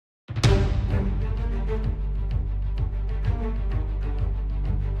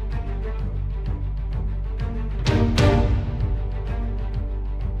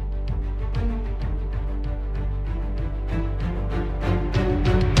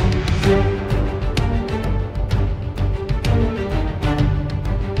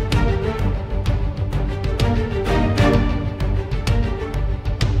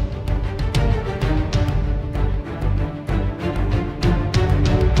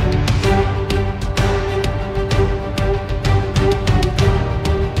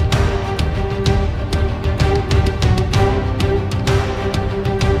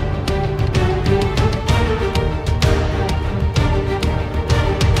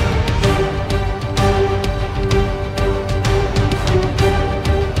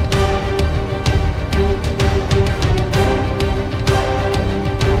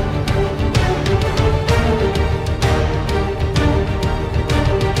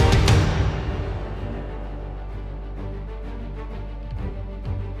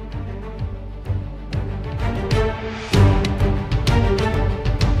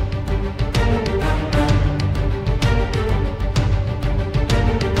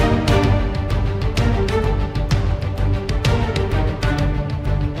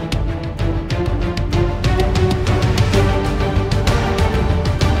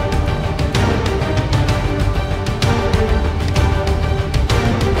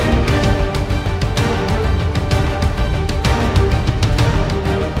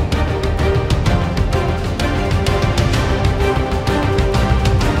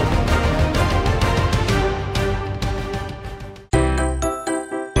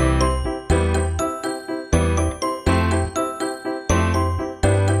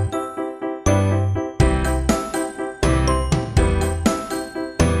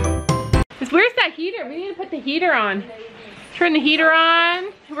heater on. Turn the heater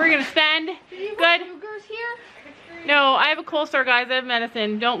on. We're gonna spend good. Here? No, I have a cold sore, guys. I have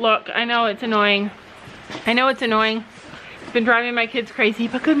medicine. Don't look. I know it's annoying. I know it's annoying. It's been driving my kids crazy,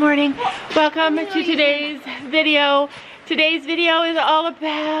 but good morning. Welcome to today's video. Today's video is all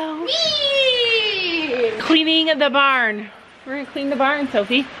about cleaning the barn. We're gonna clean the barn,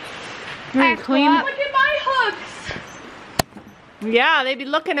 Sophie. We're gonna clean. Look at my hooks. Yeah, they'd be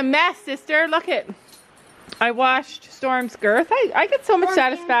looking a mess, sister. Look it. I washed Storm's girth. I get so much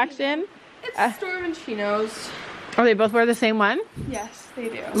satisfaction. It's Storm and Chino's. Oh, they both wear the same one? Yes, they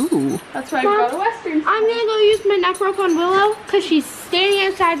do. Ooh. That's why I brought a Western. I'm gonna go use my neck rope on Willow because she's standing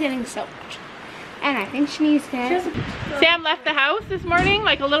outside getting soaked. And I think she needs to. Sam left the house this morning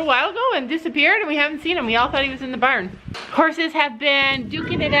like a little while ago and disappeared, and we haven't seen him. We all thought he was in the barn. Horses have been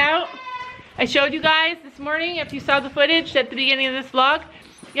duking it out. I showed you guys this morning, if you saw the footage at the beginning of this vlog.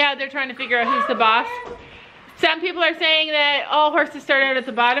 Yeah, they're trying to figure out who's the boss. Some people are saying that all horses start out at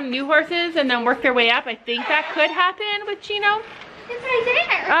the bottom, new horses, and then work their way up. I think that could happen with Chino. It's right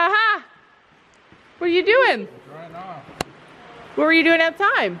there. Uh-huh. What are you doing? Drying off. What were you doing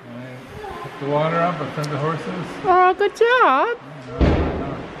outside? I put the water up, I fed the horses. Oh, good job.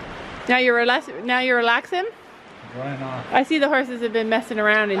 No. Now you're relaxing? Drying off. I see the horses have been messing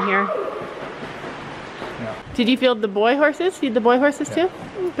around in here. Yeah. Did you feed the boy horses? Feed the boy horses too?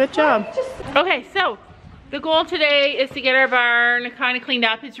 Good job. Okay, so the goal today is to get our barn kind of cleaned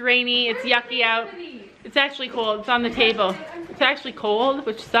up. It's rainy, it's yucky out. It's actually cold, it's on the table. It's actually cold,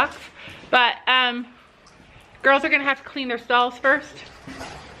 which sucks. But girls are gonna have to clean their stalls first.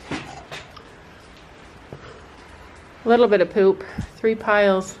 A little bit of poop, 3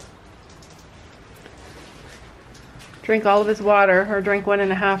 piles. Drink all of his water, or drink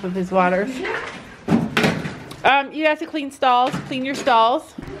 1.5 of his waters. You have to clean stalls, clean your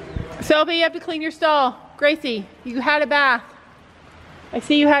stalls. Sophie, you have to clean your stall. Gracie, you had a bath. I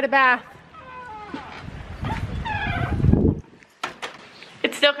see you had a bath.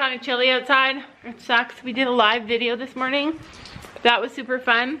 It's still kind of chilly outside. It sucks. We did a live video this morning. That was super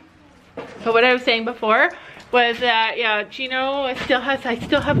fun. But what I was saying before was that, yeah, Chino, I still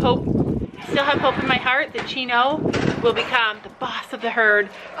have hope. I still have hope in my heart that Chino will become the boss of the herd.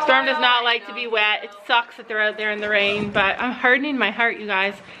 Storm does not like to be wet. It sucks that they're out there in the rain, but I'm hardening my heart, you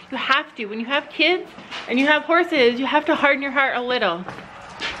guys. You have to. When you have kids and you have horses, you have to harden your heart a little.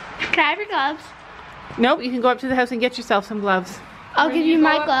 Can I have your gloves? Nope, you can go up to the house and get yourself some gloves. I'll give you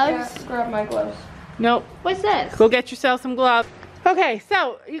my gloves. Yeah, grab my gloves. Nope. What's this? Go get yourself some gloves. Okay,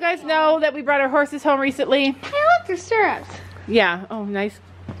 so you guys know that we brought our horses home recently. Hey, look, there's stirrups. Yeah, oh, nice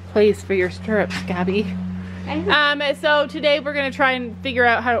place for your stirrups, Gabby. So today we're gonna try and figure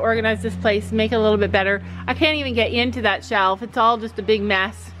out how to organize this place, make it a little bit better. I can't even get into that shelf. It's all just a big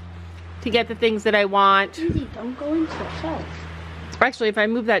mess to get the things that I want. Easy, don't go into the shelf. Actually, if I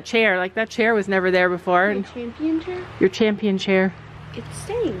move that chair, like that chair was never there before. Your champion chair? Your champion chair. It's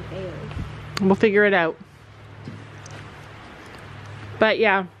staying there. We'll figure it out. But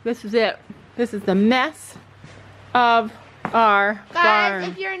yeah, this is it. This is the mess of our barn. Guys,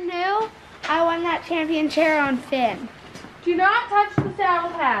 if you're new, I won that champion chair on Finn. Do not touch the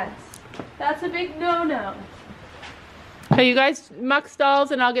saddle pads. That's a big no-no. Okay, you guys muck stalls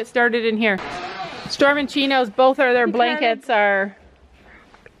and I'll get started in here. Storm and Chino's, both of their blankets are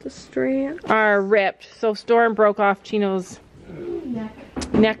ripped. So Storm broke off Chino's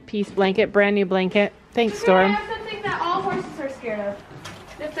neck piece blanket, brand new blanket. Thanks, Storm. I have something that all horses are scared of.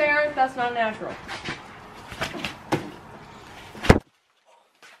 If they aren't, that's not natural.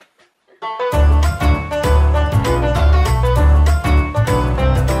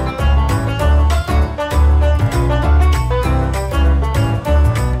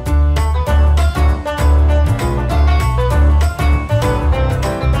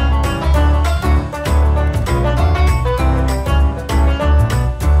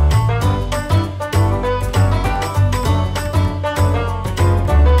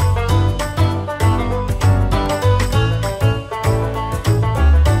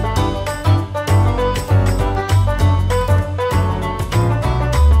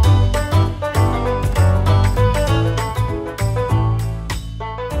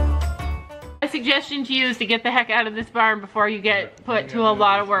 Suggestion to you is to get the heck out of this barn before you get put to a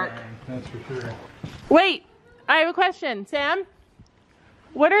lot of work. That's for sure. Wait, I have a question, Sam.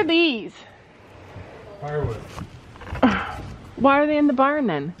 What are these? Firewood. Why are they in the barn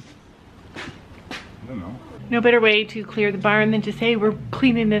then? I don't know. No better way to clear the barn than to say we're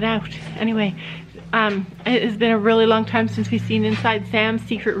cleaning it out. Anyway, it has been a really long time since we've seen inside Sam's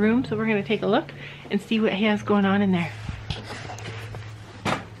secret room, so we're gonna take a look and see what he has going on in there.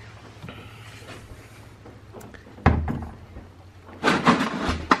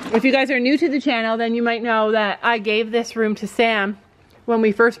 if you guys are new to the channel, then you might know that I gave this room to Sam when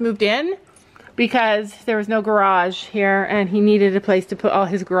we first moved in because there was no garage here and he needed a place to put all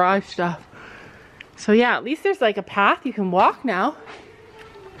his garage stuff. So yeah, at least there's like a path you can walk now.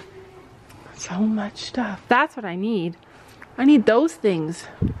 So much stuff. That's what I need. I need those things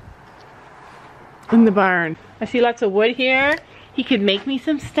in the barn. I see lots of wood here. He could make me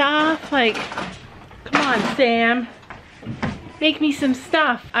some stuff. Like, come on, Sam. Make me some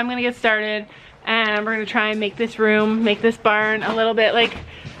stuff. I'm gonna get started and we're gonna try and make this room, make this barn a little bit like,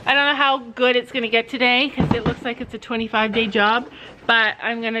 I don't know how good it's gonna get today because it looks like it's a 25-day job, but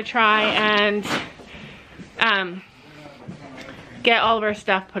I'm gonna try and get all of our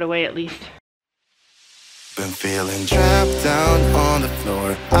stuff put away at least. Been feeling trapped down on the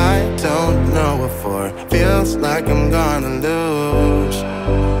floor. I don't know what for. Feels like I'm gonna lose.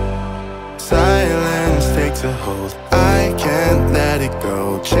 Silence takes a hold. I can't let it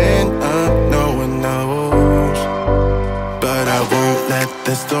go. Chain up, no one knows. But I won't let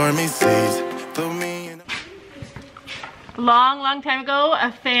the stormy seas throw me in. Long time ago,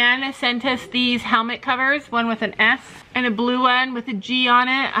 a fan sent us these helmet covers, one with an S and a blue one with a G on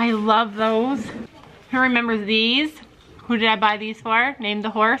it. I love those. Who remembers these? Who did I buy these for? Name the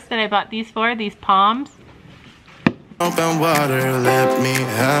horse that I bought these for, these palms. Open water, let me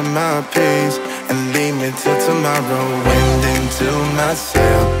have my peace and leave me till tomorrow. Wind into my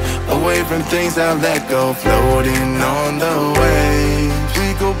sail, away from things I let go, floating on the waves.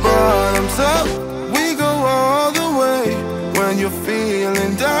 We go bottoms up, we go all the way. When you're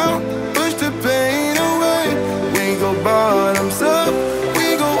feeling down, push the pain away. We go bottoms up,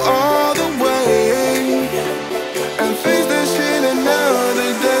 we go all the way, and face that shit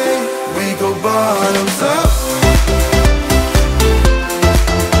another day. We go bottoms up.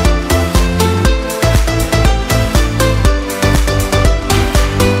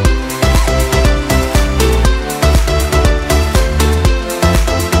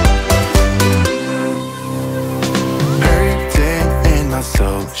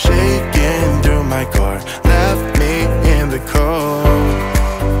 So shaking through my car, left me in the cold.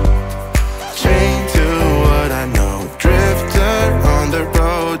 Chained to what I know, drifter on the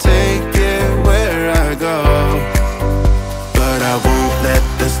road, take it where I go. But I won't let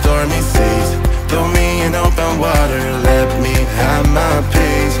the stormy seas throw me in open water. Let me have my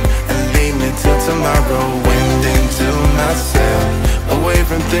peace and leave me till tomorrow. Wind into my sail, away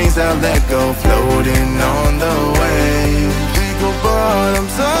from things I let go, floating on the waves. Go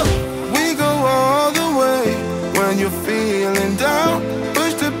bottoms up, we go all the way. When you're feeling down,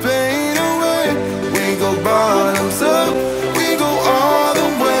 push the pain away. We go bottoms up, we go all the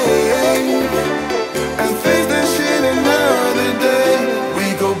way, and face that shit another day.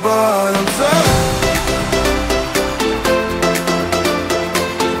 We go bottoms up.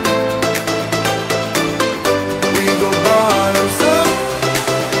 We go bottoms up.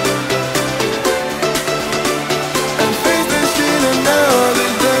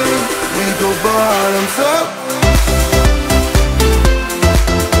 Bottoms up.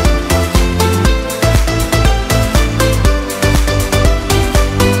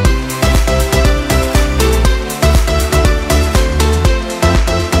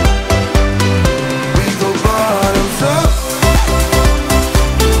 We go bottoms up.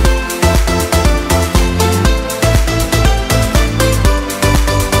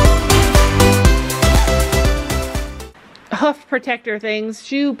 Hoof protector things,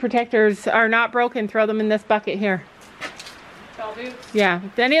 shoe protectors are not broken. Throw them in this bucket here. Bell boots. Yeah,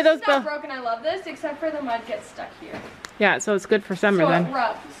 if any of those It's not broken, I love this, except for the mud gets stuck here. yeah, so it's good for summer So then. it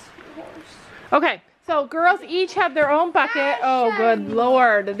rubs. Okay, so girls each have their own bucket. Oh, good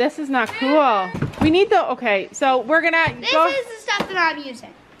Lord, this is not cool. We need the, okay, so we're gonna go. This is the stuff that I'm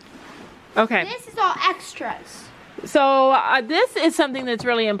using. Okay. This is all extras. So this is something that's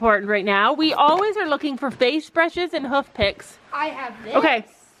really important right now. We always are looking for face brushes and hoof picks. I have this. Okay,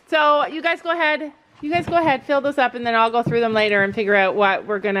 so you guys go ahead. Fill those up and then I'll go through them later and figure out what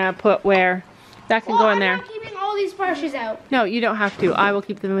we're gonna put where. That can go in there. I'm not keeping all these brushes out. No, you don't have to. I will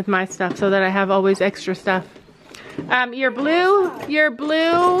keep them with my stuff so that I have always extra stuff. Your blue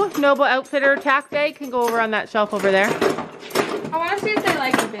Noble Outfitter tack bag can go over on that shelf over there. I want to see if they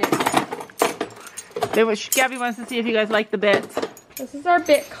like the bits. Gabby wants to see if you guys like the bits. This is our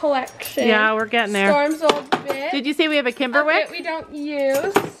bit collection. Yeah, we're getting there. Storm's old bit. Did you see we have a A Kimberwick? bit we don't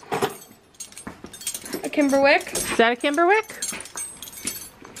use. A Kimberwick. Is that a Kimberwick?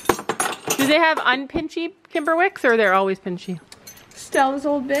 Do they have unpinchy Kimberwicks or they're always pinchy? Stella's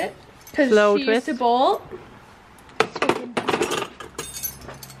old bit. Because Slow she twist. used to bolt.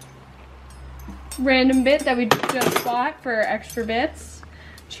 Random bit that we just bought for extra bits.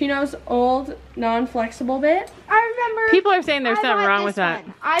 Chino's old non-flexible bit. I remember. People are saying there's I something bought wrong with this that.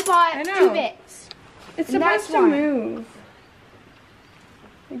 one. I bought I know. 2 bits. It's And supposed that's to why. move.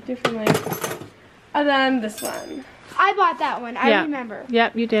 Like differently. And then this one. I bought that one. I Yeah. remember.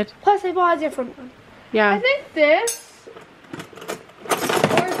 Yep, you did. Plus, I bought a different one. I Yeah. think this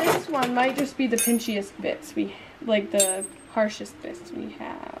or this one might just be the pinchiest bits like the harshest bits we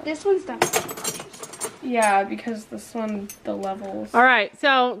have. This one's done. Yeah, because this one, the levels. All right,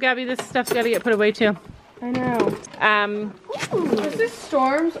 so Gabby, this stuff's got to get put away too. I know. This is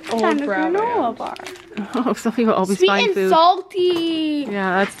Storm's old Time to brow granola band. bar. Oh, some people always Sweet find and food. salty.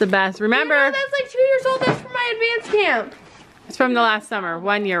 Yeah, that's the best. Remember, You know, that's like 2 years old. That's from my advanced camp. it's from the last summer,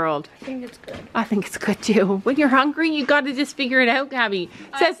 1 year old. I think it's good. I think it's good too. When you're hungry, you got to just figure it out, Gabby.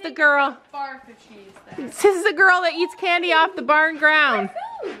 Says the girl. Bark the cheese there. Says the girl that eats candy off the barn ground.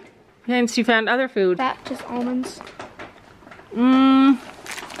 And she found other food. That just almonds.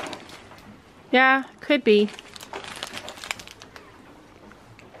 Yeah, could be.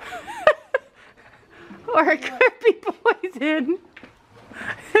 Or it could be poison.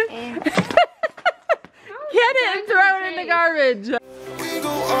 And Get it and throw it in the garbage. We go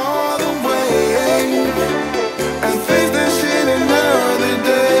all the way and face this shit another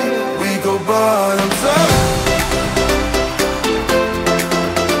day. We go bottoms up.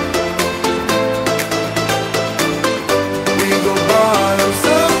 We go bottoms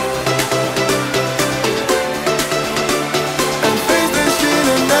up and face this shit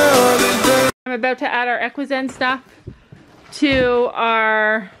another day. I'm about to add our Equizen stuff to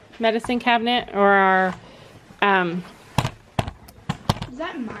our medicine cabinet, or our is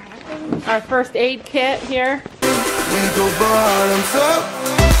that my thing? our first aid kit here. We go bottoms up.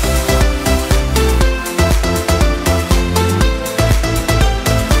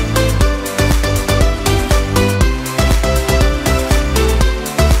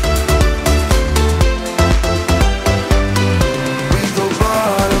 We go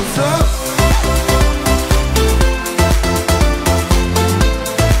bottoms up.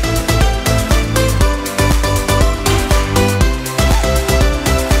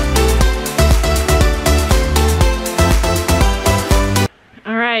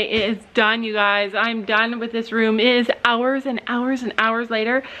 All right, it is done, you guys. I'm done with this room. It is hours and hours and hours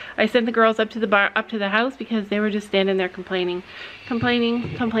later. I sent the girls up to the house because they were just standing there complaining.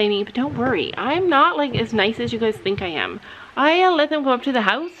 But don't worry, I'm not like as nice as you guys think I am. I let them go up to the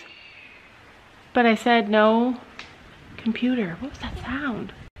house, but I said no computer. What was that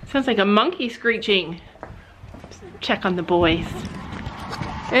sound? Sounds like a monkey screeching. Just check on the boys.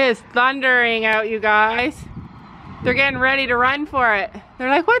 It is thundering out, you guys. They're getting ready to run for it. They're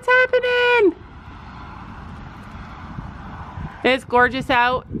like, what's happening? It's gorgeous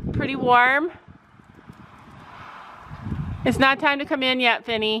out, pretty warm. It's not time to come in yet,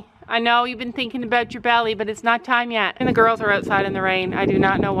 Finny. I know you've been thinking about your belly, but it's not time yet. And the girls are outside in the rain. I do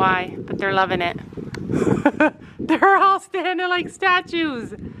not know why, but they're loving it. They're all standing like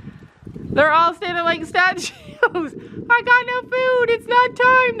statues. They're all standing like statues. I got no food, it's not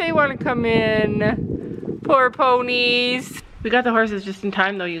time. They want to come in. Poor ponies. We got the horses just in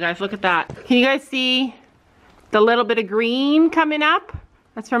time though, you guys. Look at that. Can you guys see the little bit of green coming up?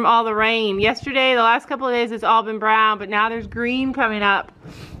 That's from all the rain. Yesterday, the last couple of days, it's all been brown, but now there's green coming up.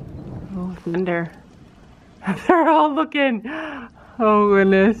 Oh, thunder. They're all looking. Oh,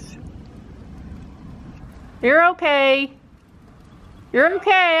 goodness. You're okay. You're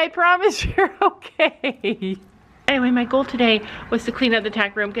okay. I promise you're okay. Anyway, my goal today was to clean out the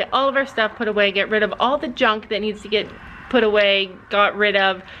tack room, get all of our stuff put away, get rid of all the junk that needs to get put away, got rid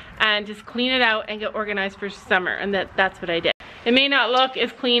of, and just clean it out and get organized for summer. And that's what I did. It may not look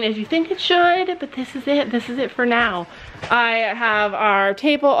as clean as you think it should, but this is it. This is it for now. I have our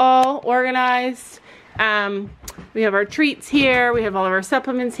table all organized. We have our treats here. We have all of our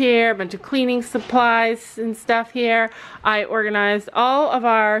supplements here, a bunch of cleaning supplies and stuff here. I organized all of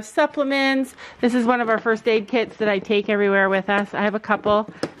our supplements. This is one of our first aid kits that I take everywhere with us. I have a couple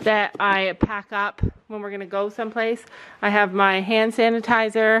that I pack up when we're gonna go someplace. I have my hand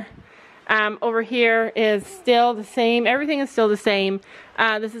sanitizer. Over here is still the same. Everything is still the same.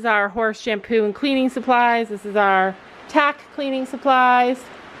 This is our horse shampoo and cleaning supplies. This is our tack cleaning supplies.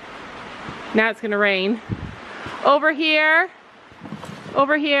 Now it's gonna rain. Over here,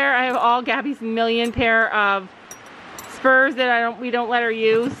 I have all Gabby's million pair of spurs that we don't let her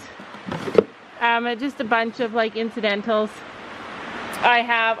use. Just a bunch of like incidentals. I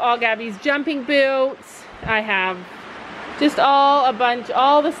have all Gabby's jumping boots. I have just all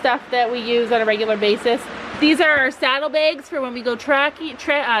the stuff that we use on a regular basis. These are our saddlebags for when we go trail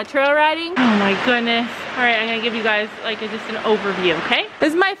riding. Oh my goodness. All right, I'm gonna give you guys like just an overview, okay?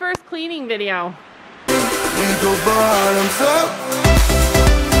 This is my first cleaning video. We go bottoms up.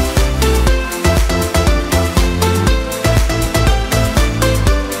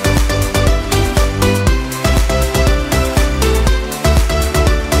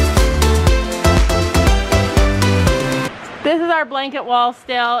 This is our blanket wall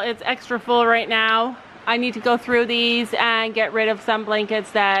still. It's extra full right now. I need to go through these and get rid of some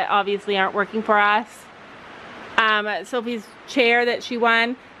blankets that obviously aren't working for us. Sophie's chair that she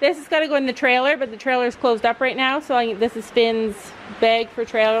won. This has got to go in the trailer, but the trailer is closed up right now. So this is Finn's bag for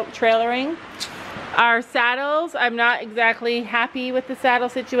trailering. Our saddles, I'm not exactly happy with the saddle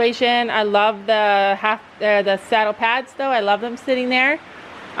situation. I love the saddle pads though. I love them sitting there.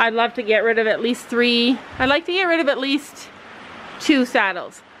 I'd love to get rid of at least 3. I'd like to get rid of at least 2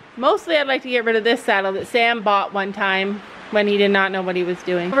 saddles. Mostly I'd like to get rid of this saddle that Sam bought one time when he did not know what he was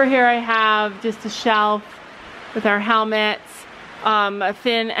doing. Over here I have just a shelf with our helmets,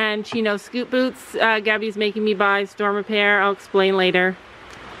 Finn and Chino scoot boots. Gabby's making me buy storm repair. I'll explain later.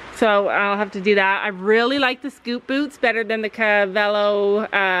 So I'll have to do that. I really like the scoot boots better than the Cavello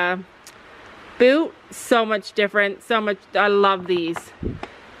boot. So much different, so much, I love these.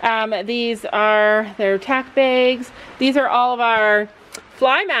 These are their tack bags. These are all of our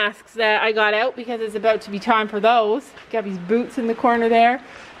fly masks that I got out because it's about to be time for those. Gabby's boots in the corner there.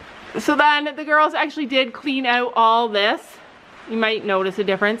 So then the girls actually did clean out all this. You might notice a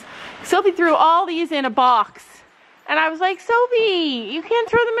difference. Sophie threw all these in a box. And I was like, Sophie, you can't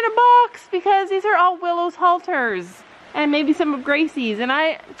throw them in a box because these are all Willow's halters. And maybe some of Gracie's. And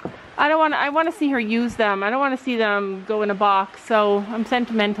I want to see her use them. I don't want to see them go in a box. So I'm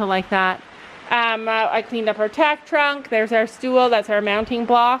sentimental like that. I cleaned up our tack trunk. There's our stool. That's our mounting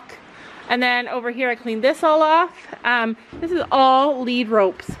block. And then over here I cleaned this all off. This is all lead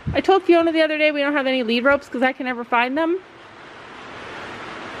ropes. I told Fiona the other day we don't have any lead ropes because I can never find them.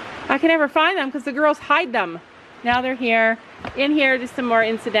 I can never find them because the girls hide them. Now they're here. In here, just some more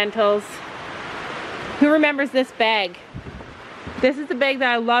incidentals. Who remembers this bag? This is the bag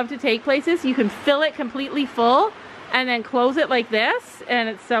that I love to take places. You can fill it completely full and then close it like this, and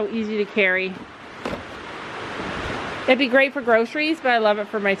it's so easy to carry. It'd be great for groceries, but I love it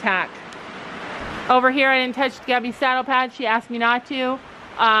for my tack. Over here, I didn't touch Gabby's saddle pad. She asked me not to.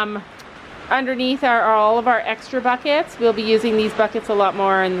 Underneath are all of our extra buckets. We'll be using these buckets a lot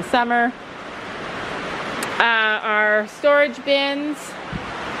more in the summer. Our storage bins.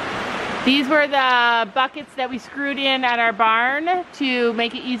 These were the buckets that we screwed in at our barn to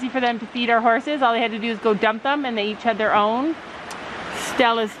make it easy for them to feed our horses. All they had to do is go dump them, and they each had their own.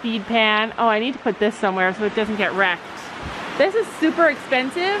 Stella's feed pan. Oh, I need to put this somewhere so it doesn't get wrecked. This is super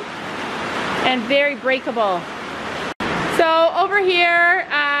expensive and very breakable. So over here,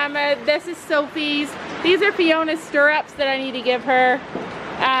 this is Sophie's. These are Fiona's stirrups that I need to give her.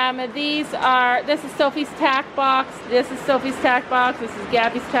 This is Sophie's tack box. This is Sophie's tack box. This is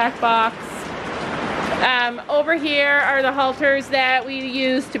Gabby's tack box. Over here are the halters that we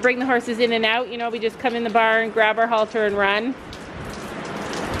use to bring the horses in and out. You know, we just come in the barn, grab our halter and run.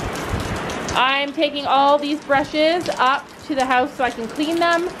 I'm taking all these brushes up to the house so I can clean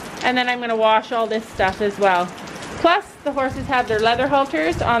them, and then I'm going to wash all this stuff as well. Plus, the horses have their leather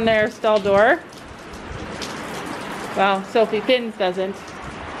halters on their stall door. Well, Sophie Finn's doesn't.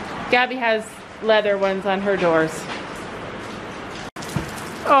 Gabby has leather ones on her doors.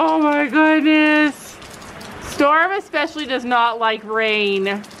 Oh my goodness. Storm especially does not like rain.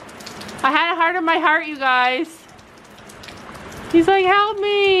 I had a heart in my heart, you guys. He's like, help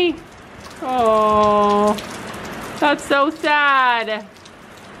me. Oh, that's so sad.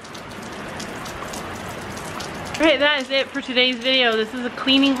 Okay, that is it for today's video. This is a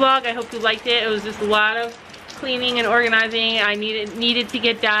cleaning vlog. I hope you liked it. It was just a lot of cleaning and organizing I needed to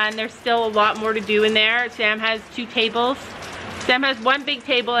get done. There's still a lot more to do in there. Sam has 2 tables. Sam has 1 big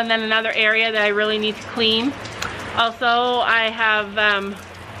table and then another area that I really need to clean. Also, I have,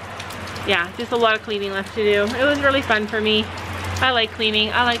 yeah, just a lot of cleaning left to do. It was really fun for me. I like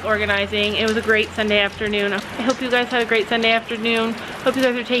cleaning. I like organizing. It was a great Sunday afternoon. I hope you guys had a great Sunday afternoon. Hope you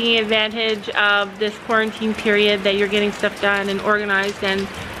guys are taking advantage of this quarantine period, that you're getting stuff done and organized and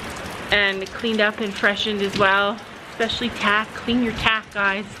cleaned up and freshened as well. Especially tack. Clean your tack,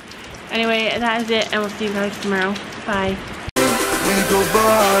 guys. Anyway, that is it, and we'll see you guys tomorrow. Bye. We go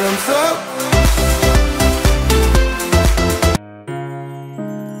bottoms up.